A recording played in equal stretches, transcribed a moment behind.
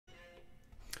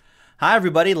Hi,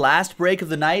 everybody. Last break of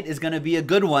the night is going to be a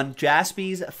good one.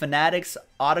 Jaspy's Fanatics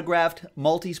Autographed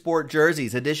Multisport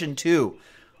Jerseys, Edition 2.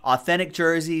 Authentic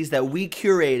jerseys that we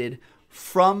curated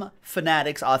from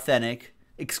Fanatics Authentic,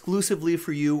 exclusively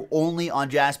for you, only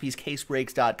on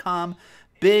jaspyscasebreaks.com.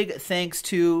 Big thanks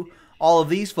to all of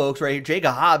these folks right here.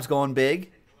 Jacob Hobbs going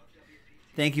big.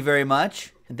 Thank you very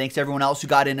much. And thanks to everyone else who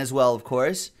got in as well, of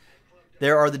course.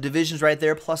 There are the divisions right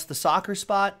there, plus the soccer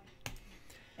spot.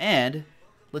 And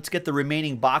let's get the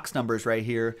remaining box numbers right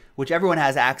here, which everyone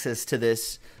has access to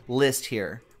this list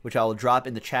here, which I will drop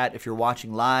in the chat if you're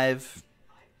watching live.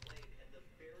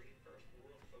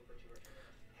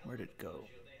 Where did it go?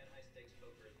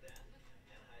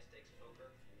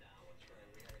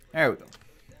 There we go.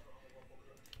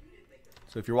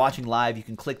 So if you're watching live, you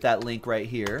can click that link right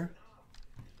here.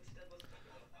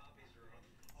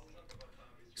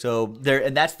 So there,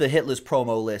 and that's the hit list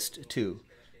promo list too.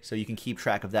 So you can keep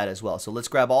track of that as well. So let's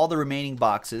grab all the remaining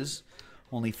boxes.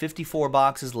 Only 54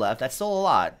 boxes left. That's still a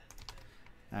lot.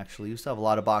 Actually, you still have a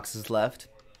lot of boxes left.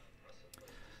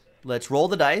 Let's roll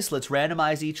the dice. Let's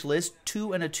randomize each list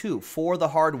 2 and a 2 for the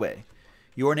hard way.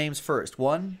 Your names first.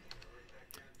 1,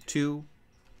 2,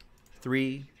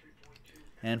 3,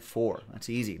 and 4. That's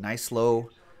easy. Nice slow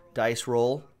dice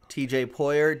roll. TJ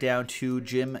Poyer down to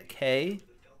Jim K.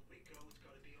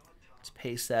 Let's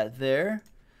paste that there.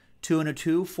 2 and a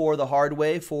 2 for the hard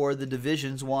way for the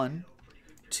divisions 1,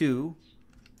 2,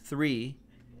 3,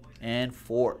 and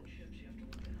 4.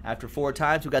 After 4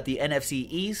 times, we've got the NFC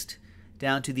East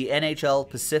down to the NHL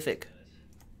Pacific.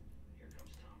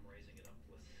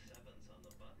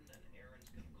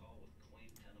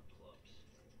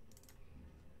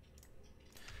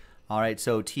 All right,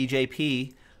 so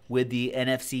TJP with the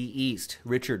NFC East,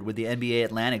 Richard with the NBA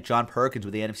Atlantic, John Perkins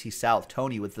with the NFC South,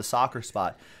 Tony with the soccer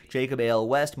spot, Jacob AL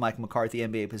West, Mike McCarthy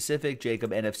NBA Pacific,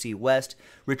 Jacob NFC West,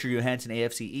 Richard Johansson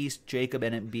AFC East, Jacob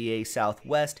NBA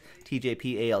Southwest,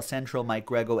 TJP AL Central, Mike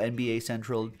Grego NBA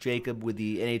Central, Jacob with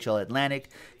the NHL Atlantic,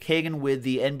 Kagan with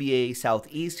the NBA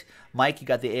Southeast, Mike, you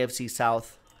got the AFC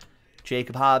South,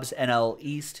 Jacob Hobbs NL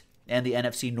East, and the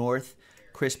NFC North,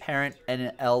 Chris Parent,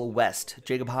 NL West.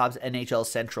 Jacob Hobbs, NHL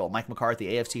Central. Mike McCarthy,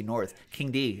 AFC North. King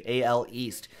D, AL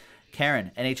East. Karen,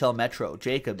 NHL Metro.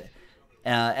 Jacob,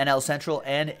 NL Central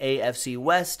and AFC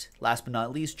West. Last but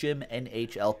not least, Jim,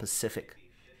 NHL Pacific.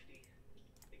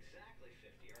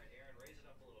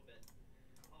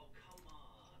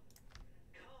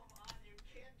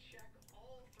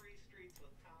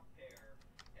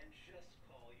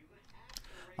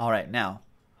 All right, now.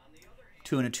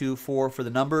 2 and a 2, 4 for the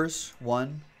numbers.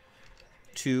 1,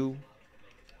 2,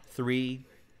 3,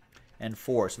 and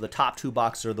 4. So the top 2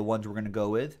 boxes are the ones we're going to go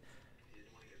with.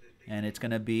 And it's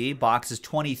going to be boxes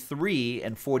 23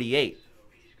 and 48.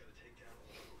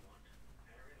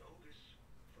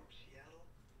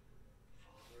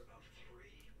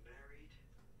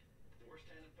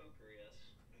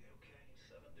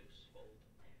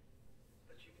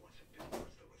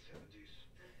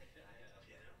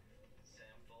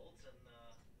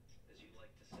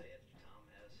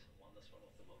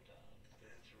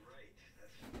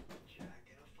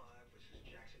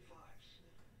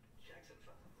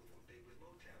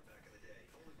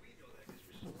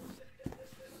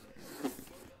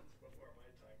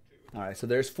 All right, so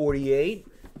there's 48.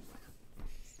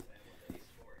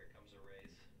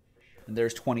 And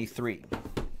there's 23.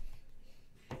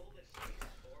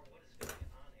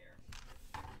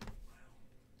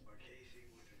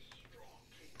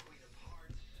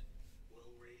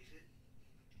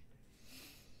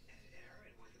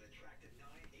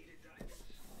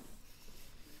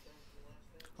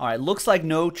 All right, looks like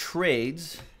no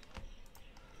trades.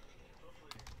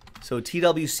 So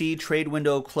TWC trade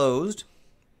window closed.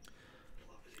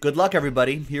 Good luck,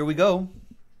 everybody. Here we go.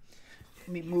 Let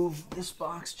me move this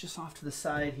box just off to the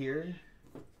side here,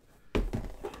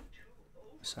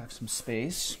 so I have some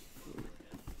space.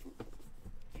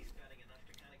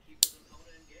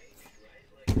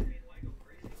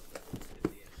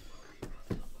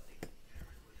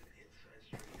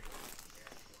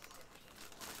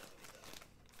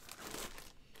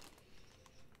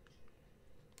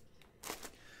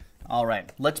 All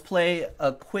right, let's play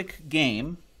a quick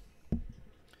game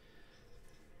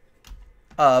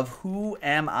of Who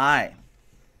Am I?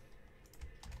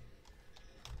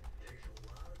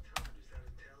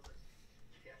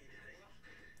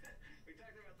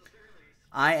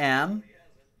 I am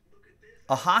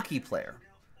a hockey player,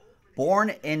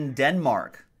 born in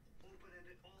Denmark.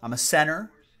 I'm a center,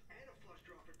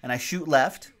 and I shoot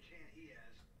left.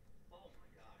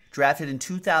 Drafted in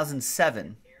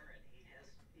 2007.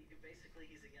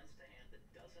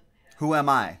 Who am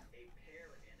I?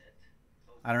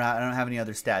 I don't have any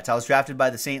other stats. I was drafted by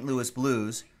the St. Louis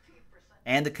Blues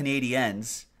and the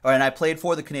Canadiens, and I played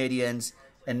for the Canadiens,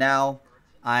 and now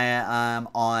I am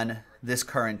on this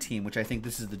current team, which I think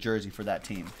this is the jersey for that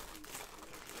team.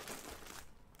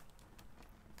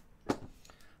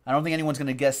 I don't think anyone's going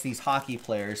to guess these hockey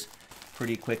players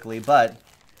pretty quickly, but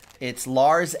it's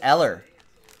Lars Eller.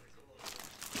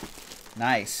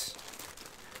 Nice.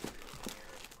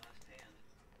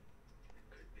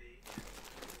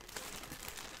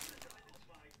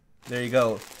 There you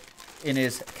go. In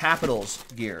his Capitals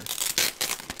gear.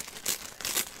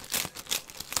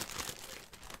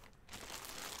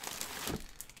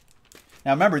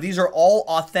 Now remember, these are all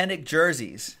authentic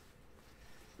jerseys.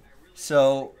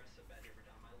 So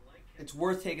it's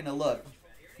worth taking a look.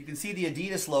 You can see the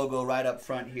Adidas logo right up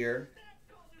front here.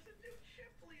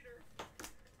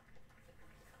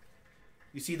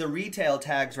 You see the retail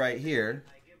tags right here,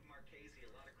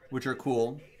 which are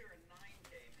cool.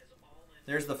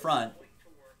 There's the front.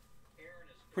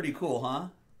 Pretty cool, huh?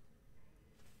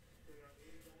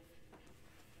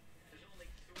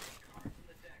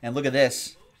 And look at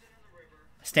this.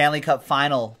 Stanley Cup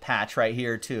final patch right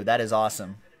here, too. That is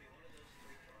awesome.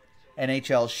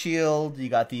 NHL Shield. You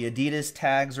got the Adidas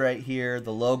tags right here.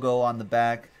 The logo on the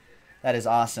back. That is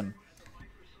awesome.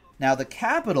 Now, the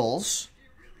Capitals.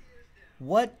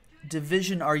 What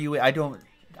division are you in?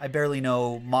 I barely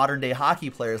know modern-day hockey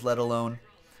players, let alone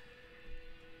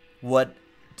what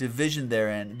division they're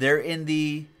in. They're in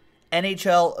the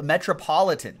NHL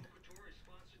Metropolitan.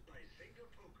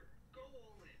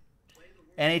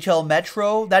 NHL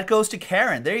Metro, that goes to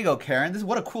Karen. There you go, Karen.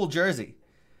 What a cool jersey.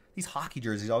 These hockey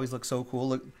jerseys always look so cool.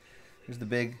 Look, here's the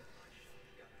big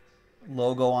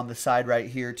logo on the side right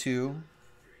here, too.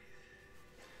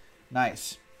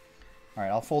 Nice. All right,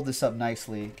 I'll fold this up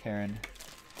nicely, Karen.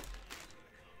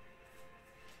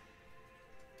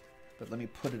 But let me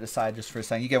put it aside just for a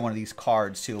second. You get one of these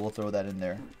cards, too. We'll throw that in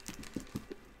there.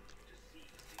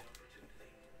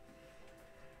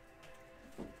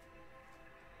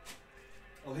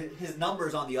 Oh, his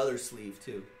number's on the other sleeve,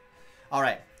 too. All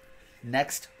right,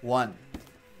 next one.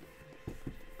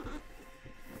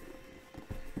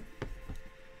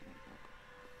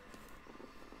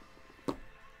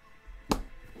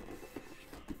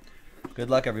 Good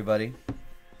luck, everybody.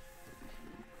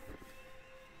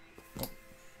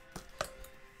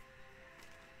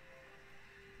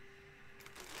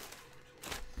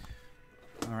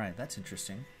 All right, that's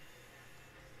interesting.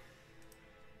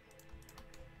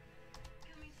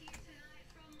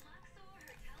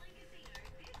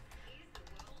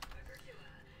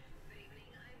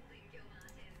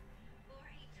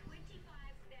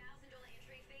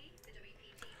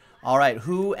 All right,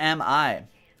 who am I?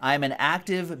 I'm an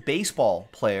active baseball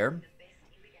player,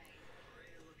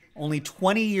 only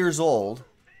 20 years old,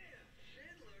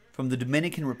 from the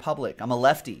Dominican Republic. I'm a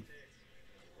lefty.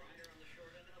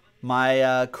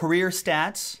 My career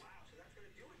stats,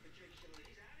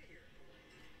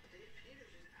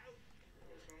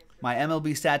 my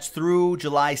MLB stats through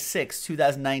July 6,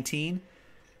 2019,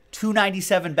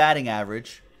 297 batting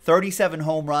average, 37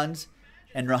 home runs,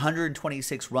 and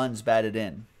 126 runs batted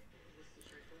in.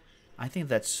 I think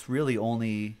that's really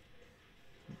only,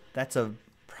 that's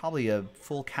probably a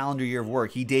full calendar year of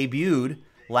work. He debuted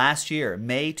last year,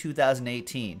 May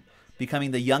 2018, becoming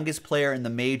the youngest player in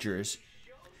the majors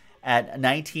at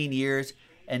 19 years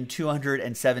and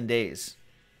 207 days.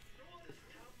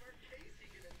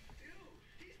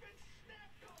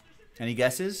 Any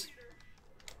guesses?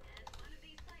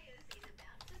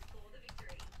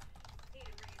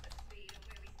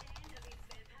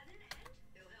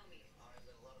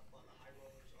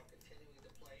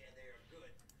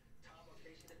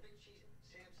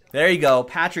 There you go.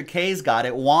 Patrick K's got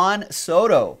it. Juan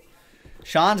Soto.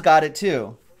 Sean's got it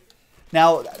too.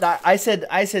 Now, I said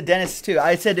Dennis too.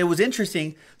 I said it was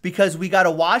interesting because we got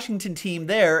a Washington team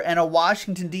there and a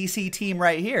Washington, D.C. team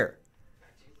right here.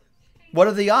 What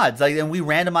are the odds? And we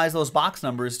randomize those box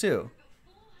numbers too.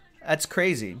 That's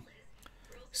crazy.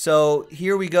 So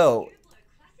here we go.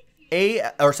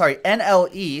 NL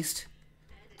East.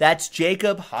 That's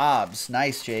Jacob Hobbs.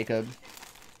 Nice, Jacob.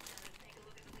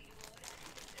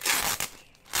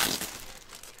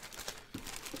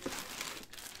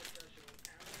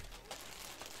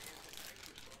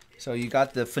 So you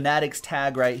got the Fanatics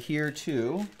tag right here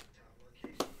too.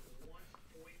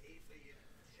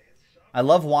 I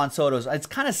love Juan Soto's. It's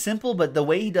kind of simple, but the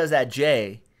way he does that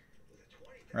J,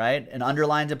 right, and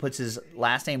underlines it, puts his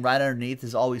last name right underneath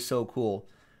is always so cool.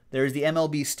 There's the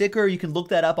MLB sticker. You can look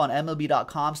that up on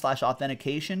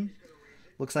MLB.com/authentication.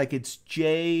 Looks like it's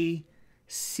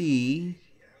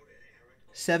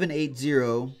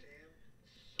JC780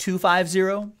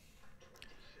 250.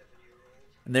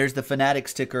 And there's the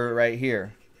Fanatics sticker right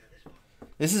here.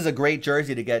 This is a great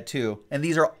jersey to get too. And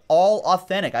these are all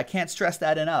authentic. I can't stress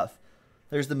that enough.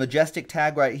 There's the Majestic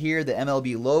tag right here, the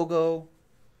MLB logo.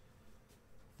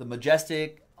 The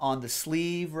Majestic on the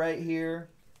sleeve right here.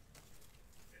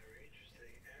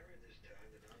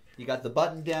 You got the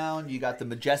button down. You got the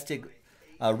Majestic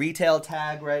retail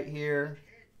tag right here.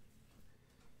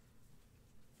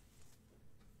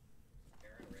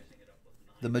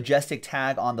 The Majestic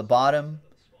tag on the bottom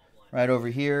right over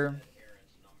here.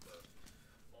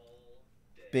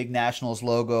 Big Nationals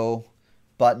logo,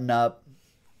 button up.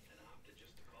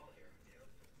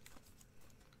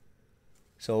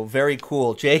 So very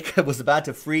cool. Jacob was about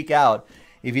to freak out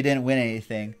if you didn't win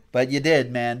anything, but you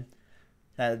did, man.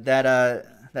 That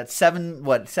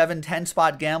 7-10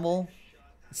 spot gamble,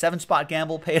 7-spot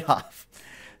gamble paid off.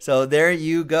 So there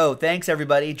you go. Thanks,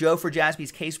 everybody. Joe for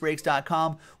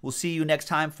JaspysCaseBreaks.com. We'll see you next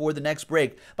time for the next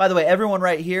break. By the way, everyone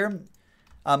right here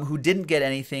who didn't get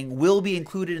anything will be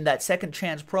included in that second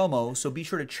chance promo, so be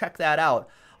sure to check that out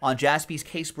on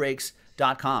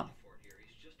JaspysCaseBreaks.com.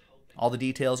 All the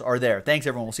details are there. Thanks,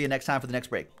 everyone. We'll see you next time for the next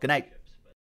break. Good night.